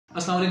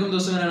अस्सलाम वालेकुम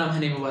दोस्तों, मेरा नाम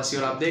है अब्बासी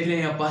और आप देख रहे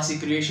हैं Abbasi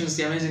creations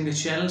the amazing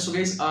channel. So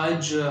guys,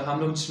 आज हम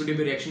लोग इस वीडियो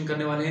पे रिएक्शन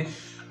करने वाले हैं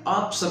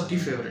आप सबकी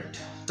फेवरेट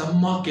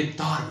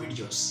धमाकेदार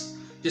वीडियोस,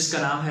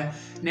 जिसका नाम है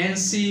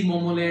नैन्सी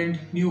मोमोलैंड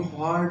न्यू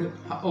हार्ड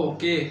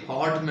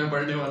में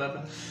पढ़ने वाला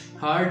था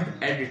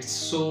हार्ड एडिट्स।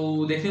 सो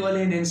देखने वाले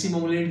हैं नैन्सी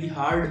मोमोलैंड की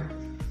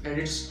हार्ड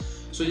एडिट्स।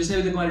 सो जिसने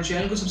अभी तक हमारे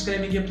चैनल को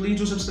सब्सक्राइब नहीं किया, प्लीज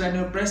डू सब्सक्राइब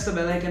और press the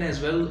bell icon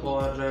as well.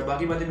 और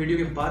बाकी बातें वीडियो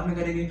के बाद में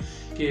करेंगे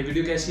कि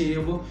वीडियो कैसी है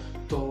वो,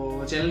 तो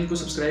चैनल को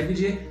सब्सक्राइब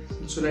कीजिए।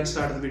 So let's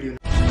start the video.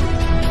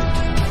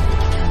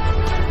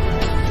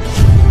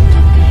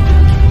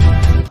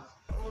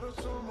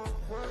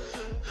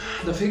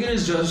 The figure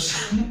is just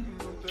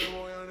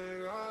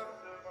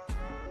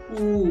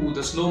ooh,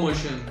 the slow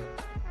motion.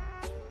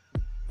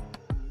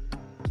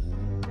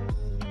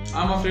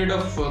 I'm afraid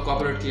of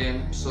copyright claim,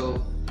 so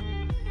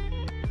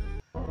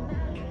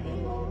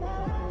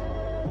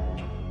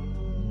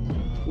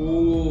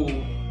ooh,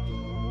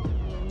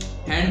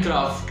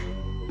 handcraft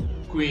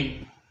queen.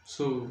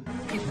 So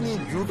कितनी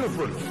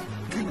ब्यूटीफुल,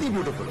 कितनी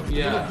ब्यूटीफुल।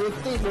 yeah.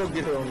 देखते ही लोग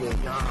गिरे होंगे।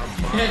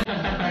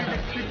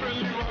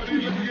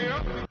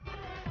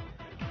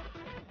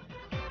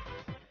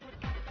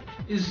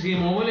 Is he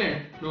Momoland?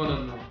 No.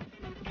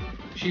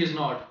 She is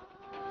not.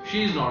 She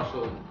is not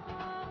so.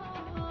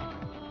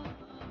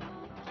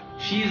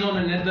 She is on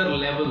another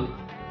level.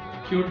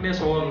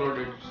 Cuteness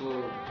overloaded. So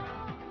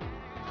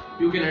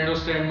you can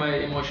understand my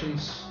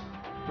emotions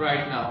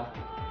right now.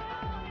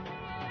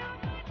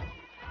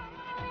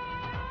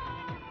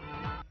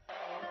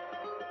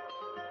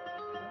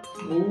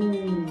 Oh,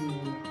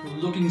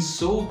 looking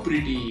so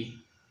pretty.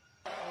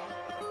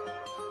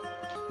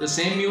 The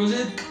same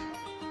music.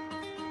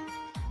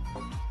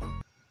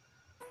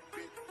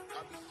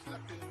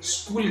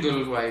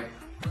 Schoolgirl vibe.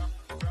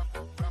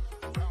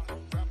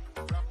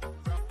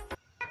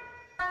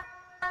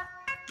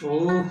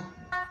 Oh,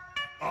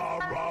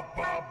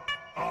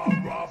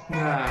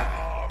 yeah.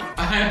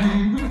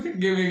 I'm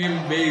giving him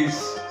bass,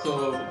 so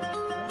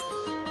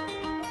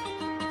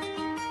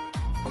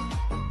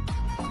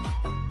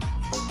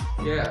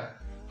yeah.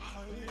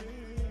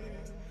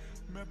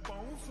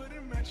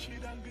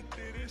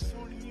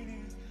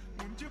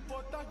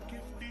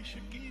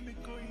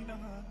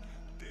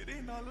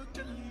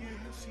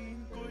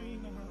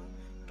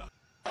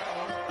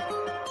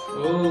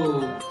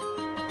 Oh,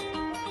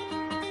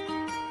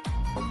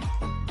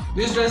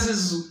 this dress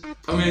is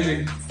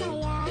amazing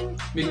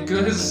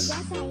because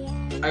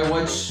I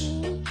watch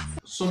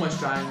so much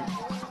time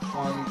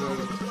on the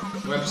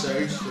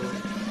website. So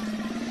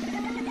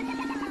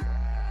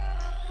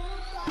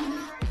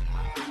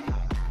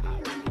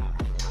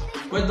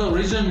but the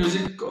original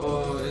music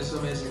is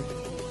amazing.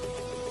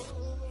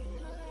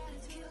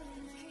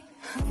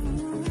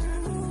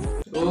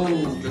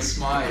 Oh, the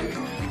smile.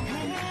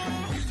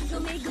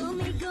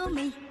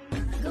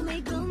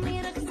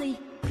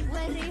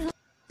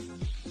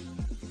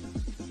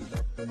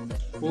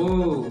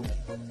 Oh.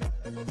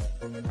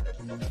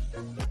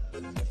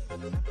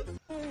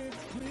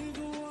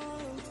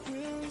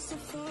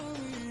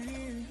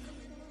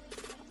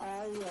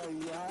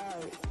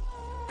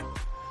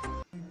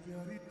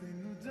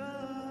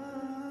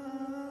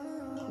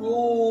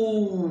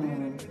 Oh.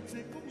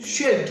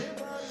 Shit.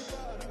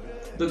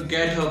 The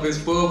get-up is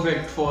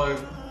perfect for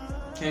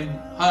him.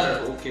 Her,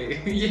 okay.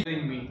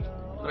 Hearing me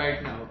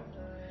right now.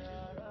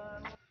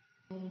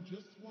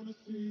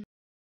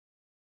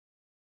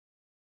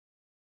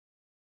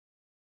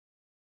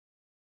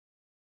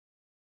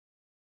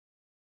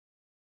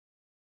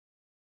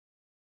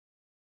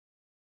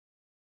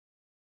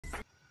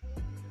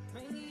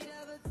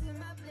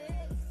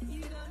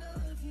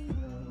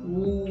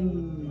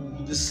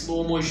 Ooh, the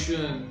slow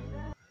motion.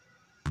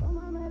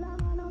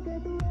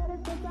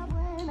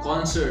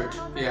 Concert,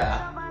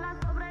 yeah.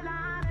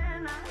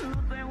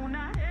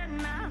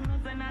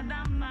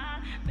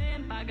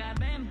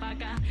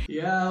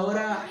 Yeah,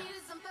 ahora.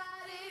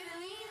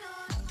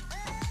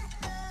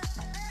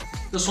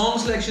 The song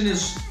selection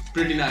is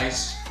pretty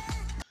nice.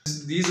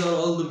 These are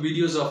all the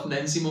videos of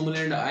Nainsy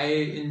Momoland. I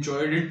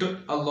enjoyed it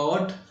a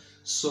lot.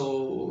 So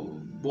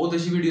बहुत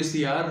अच्छी videos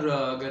थी यार।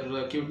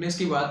 अगर cuteness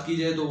की बात की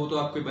जाए तो वो तो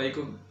आपके भाई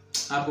को,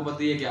 आपको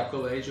पता ही है कि आपका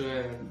भाई जो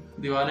है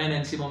दीवाना है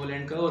नैन्सी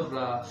मोमोलैंड का।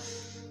 और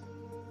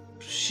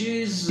she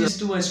is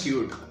too much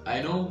cute,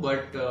 I know,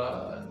 but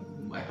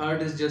my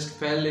heart is just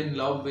fell in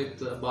love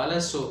with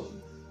Bala, so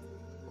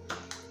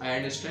I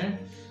understand.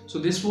 So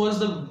this was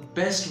the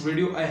best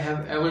video I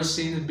have ever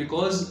seen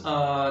because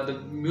the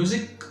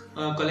music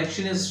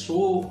collection is so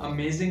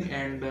amazing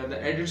and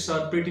the edits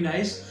are pretty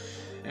nice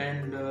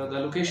and the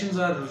locations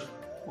are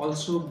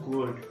also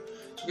good.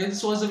 So guys,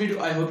 this was the video.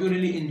 I hope you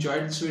really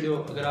enjoyed this video.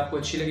 अगर आपको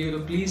अच्छी लगी हो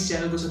तो please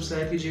channel को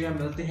subscribe कीजिएगा।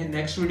 मिलते हैं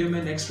नेक्स्ट वीडियो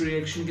में। नेक्स्ट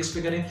रिएक्शन किस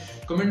पे करें,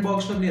 कमेंट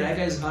बॉक्स में अपनी राय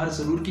का इजहार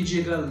जरूर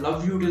कीजिएगा।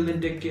 Love you till then,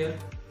 take care,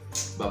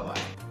 bye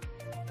bye.